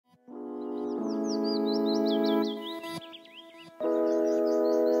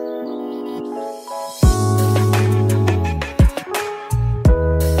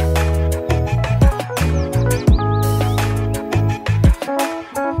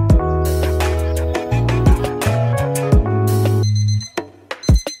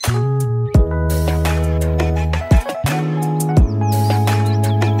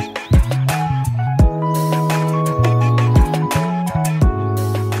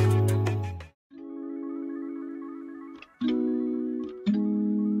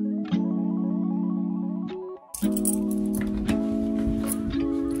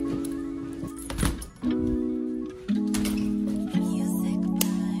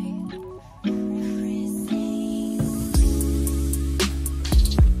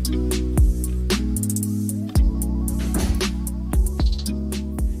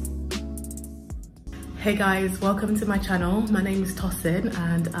Hey guys, welcome to my channel. My name is Tosin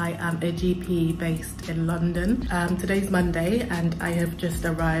and I am a GP based in London. Today's Monday and I have just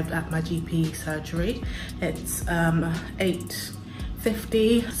arrived at my GP surgery. It's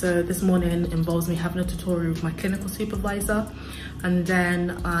 8:50, so this morning involves me having a tutorial with my clinical supervisor, and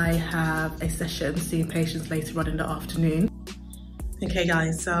then I have a session seeing patients later on in the afternoon. Okay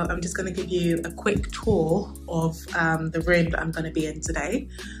guys, so I'm just going to give you a quick tour of the room that I'm going to be in today.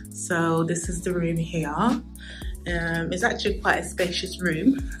 So this is the room here. It's actually quite a spacious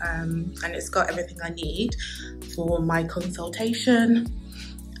room, and it's got everything I need for my consultation.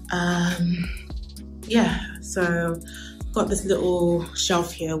 Yeah, so I've got this little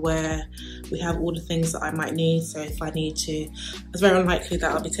shelf here where we have all the things that I might need. So if I need to, it's very unlikely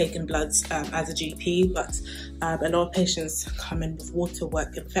that I'll be taking bloods as a GP, but a lot of patients come in with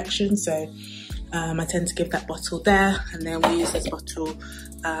waterwork infections, so I tend to give that bottle there, and then we use this bottle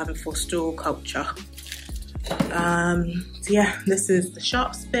for stool culture. So yeah, this is the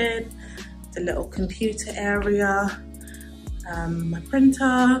sharps bin, the little computer area, my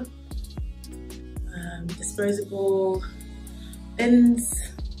printer, disposable bins,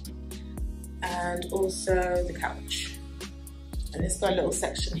 and also the couch. And it's got a little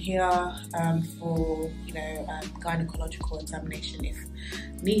section here for, gynecological examination if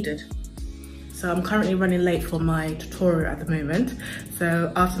needed. So I'm currently running late for my tutorial at the moment.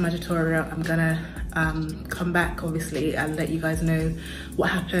 So after my tutorial, I'm gonna come back obviously and let you guys know what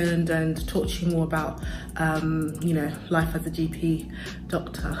happened and talk to you more about, life as a GP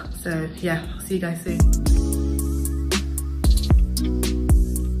doctor. So yeah, I'll see you guys soon.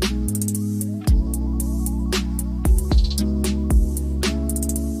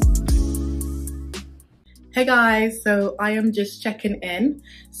 Hey guys, so I am just checking in.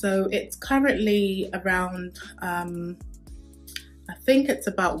 So it's currently around, I think it's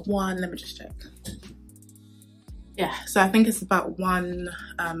about let me just check. Yeah, so I think it's about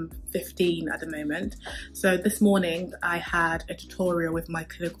 1:15 at the moment. So this morning I had a tutorial with my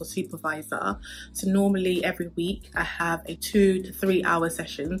clinical supervisor. So normally every week I have a 2 to 3 hour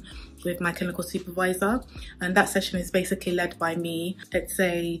session with my clinical supervisor, and that session is basically led by me. It's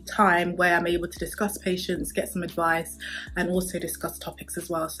a time where I'm able to discuss patients, get some advice, and also discuss topics as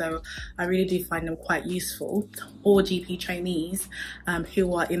well. So I really do find them quite useful. All GP trainees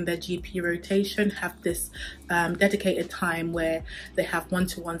who are in their GP rotation have this dedicated time where they have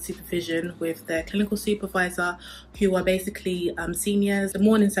one-to-one supervision with their clinical supervisor, who are basically seniors. The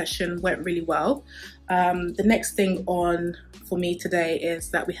morning session went really well. The next thing on for me today is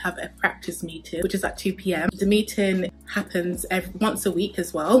that we have a practice meeting, which is at 2 p.m. The meeting happens once a week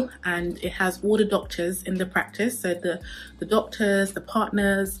as well, and it has all the doctors in the practice. So the doctors, the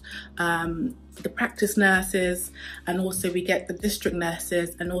partners, the practice nurses, and also we get the district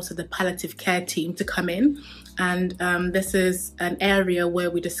nurses and also the palliative care team to come in. And this is an area where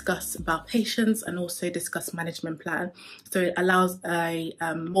we discuss about patients and also discuss management plan. So it allows a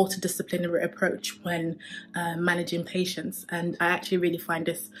multidisciplinary approach when managing patients. And I actually really find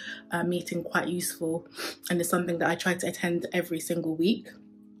this meeting quite useful, and it's something that I try to attend every single week.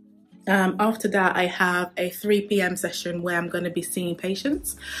 After that, I have a 3 p.m. session where I'm going to be seeing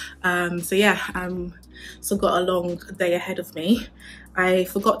patients. So yeah, still got a long day ahead of me. I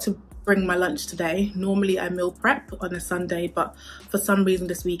forgot to bring my lunch today. Normally I meal prep on a Sunday, but for some reason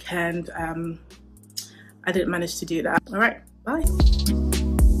this weekend I didn't manage to do that. All right, bye.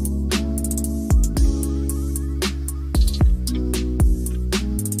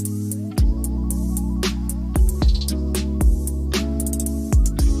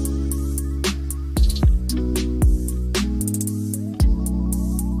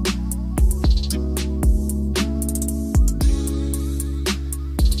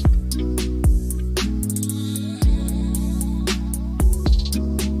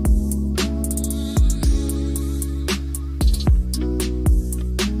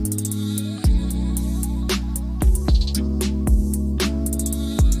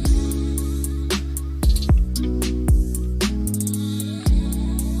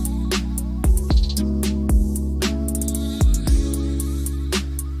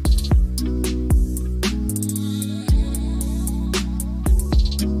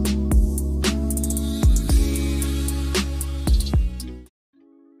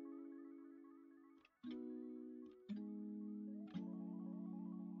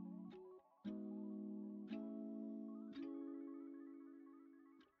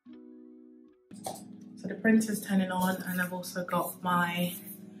 So the printer's turning on, and I've also got my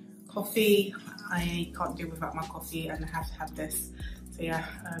coffee. I can't do without my coffee, and I have to have this. So yeah,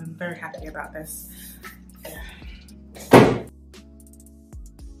 I'm very happy about this. Yeah.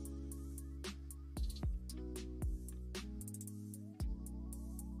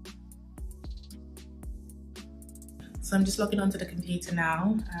 So I'm just logging onto the computer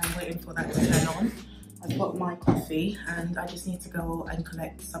now and waiting for that to turn on. I've got my coffee and I just need to go and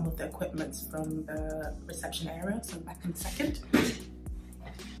collect some of the equipment from the reception area, so back in a second.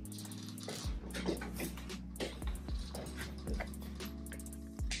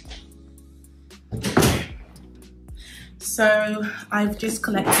 So I've just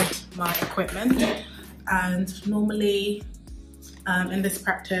collected my equipment, and normally in this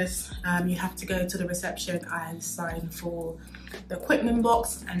practice you have to go to the reception and sign for the equipment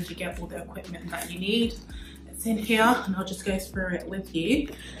box, and you get all the equipment that you need. It's in here and I'll just go through it with you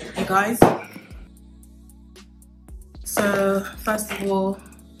guys. So first of all,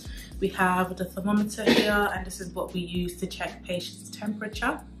 we have the thermometer here, and this is what we use to check patients'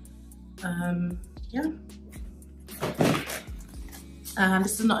 temperature.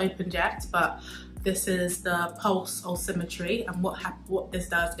 This is not opened yet, but this is the pulse oximetry, and what this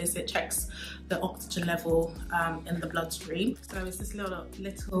does is it checks the oxygen level in the bloodstream. So it's this little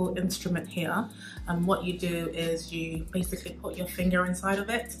instrument here, and what you do is you basically put your finger inside of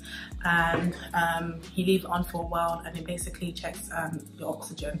it, and you leave it on for a while, and it basically checks your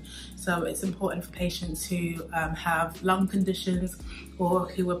oxygen. So it's important for patients who have lung conditions or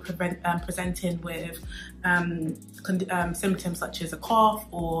who are presenting with symptoms such as a cough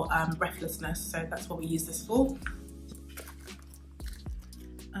or breathlessness. So that's what we use this for.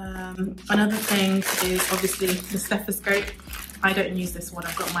 Another thing is obviously the stethoscope. I don't use this one,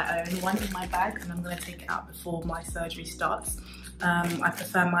 I've got my own one in my bag, and I'm going to take it out before my surgery starts. I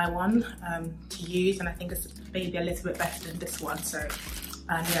prefer my one to use, and I think it's maybe a little bit better than this one. So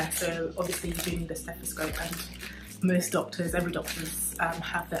yeah, so obviously you do need a stethoscope, and most doctors, every doctor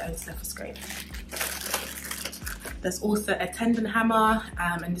have their own stethoscope. There's also a tendon hammer,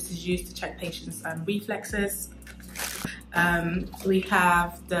 and this is used to check patients' reflexes. We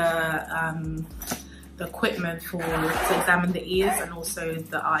have the equipment to examine the ears and also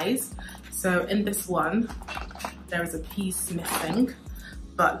the eyes. So in this one, there is a piece missing,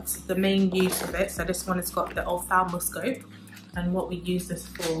 but the main use of it, so this one has got the ophthalmoscope, and what we use this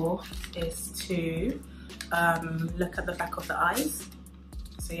for is to look at the back of the eyes.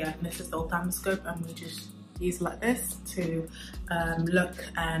 So yeah, this is the ophthalmoscope, and we just use like this to look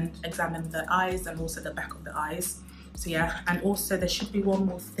and examine the eyes and also the back of the eyes. So yeah, and also there should be one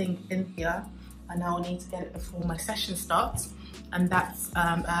more thing in here, and I'll need to get it before my session starts, and that's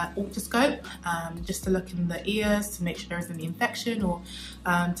an otoscope, just to look in the ears to make sure there isn't any infection, or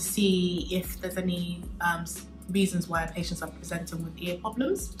to see if there's any reasons why patients are presenting with ear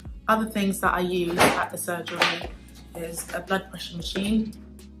problems. Other things that I use at the surgery is a blood pressure machine,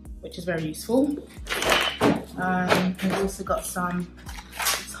 which is very useful. We've also got some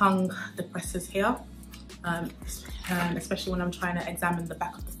tongue depressors here, especially when I'm trying to examine the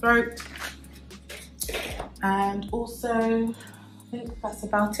back of the throat. And also, I think that's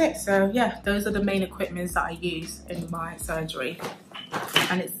about it. So yeah, those are the main equipments that I use in my surgery.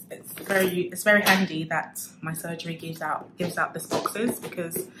 And it's very handy that my surgery gives out these boxes,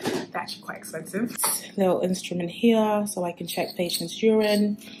 because they're actually quite expensive. Little instrument here, so I can check patients'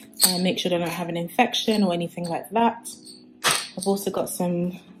 urine and make sure they don't have an infection or anything like that. I've also got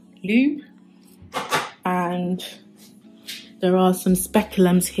some lube, and there are some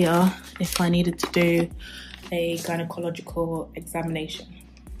speculums here if I needed to do a gynecological examination.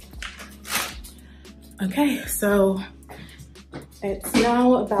 Okay, so it's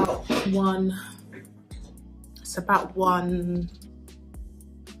now about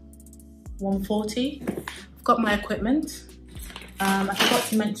 1:40. I've got my equipment. I forgot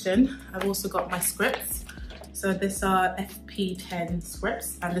to mention, I've also got my scripts. So these are FP10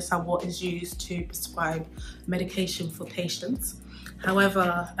 scripts, and this are what is used to prescribe medication for patients.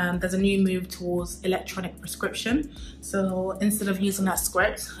 However, there's a new move towards electronic prescription. So instead of using that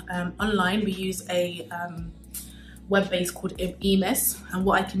script online, we use a web-based called EMIS, and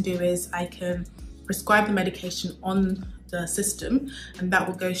what I can do is I can prescribe the medication on the system, and that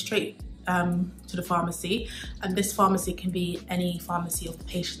will go straight to the pharmacy, and this pharmacy can be any pharmacy of the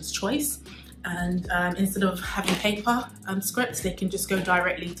patient's choice. And instead of having paper scripts, they can just go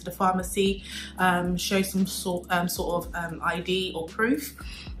directly to the pharmacy, show some sort of ID or proof,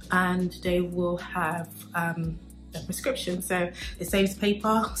 and they will have the prescription. So it saves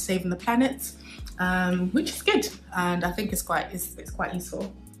paper, saving the planet, which is good, and I think it's quite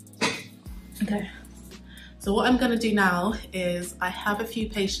useful. Okay. So what I'm going to do now is I have a few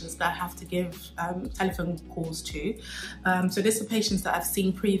patients that I have to give telephone calls to. So these are patients that I've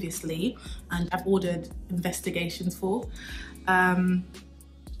seen previously and I've ordered investigations for.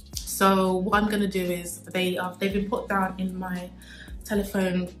 So what I'm going to do is they've been put down in my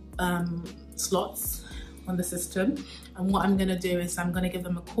telephone slots, on the system. And what I'm going to do is I'm going to give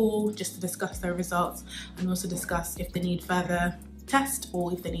them a call just to discuss their results and also discuss if they need further test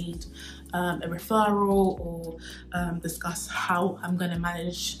or if they need a referral, or discuss how I'm going to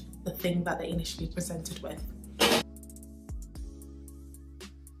manage the thing that they initially presented with.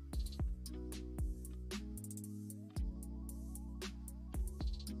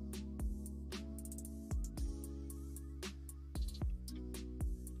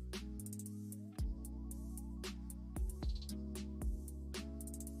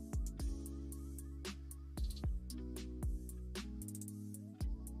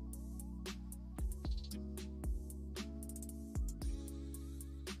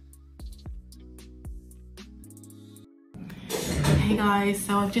 Hey guys,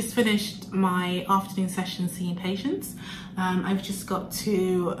 so I've just finished my afternoon session seeing patients. I've just got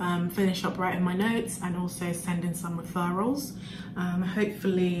to finish up writing my notes and also send in some referrals.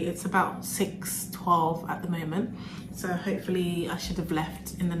 Hopefully it's about 6:12 at the moment, so hopefully I should have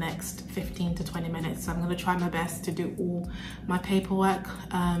left in the next 15 to 20 minutes. So I'm going to try my best to do all my paperwork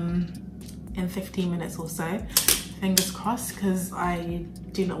in 15 minutes or so. Fingers crossed, because I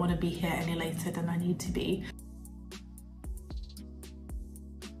do not want to be here any later than I need to be.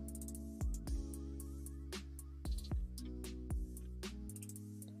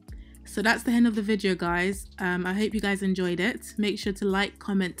 So that's the end of the video, guys. I hope you guys enjoyed it. Make sure to like,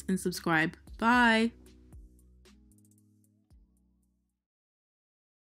 comment and subscribe. Bye.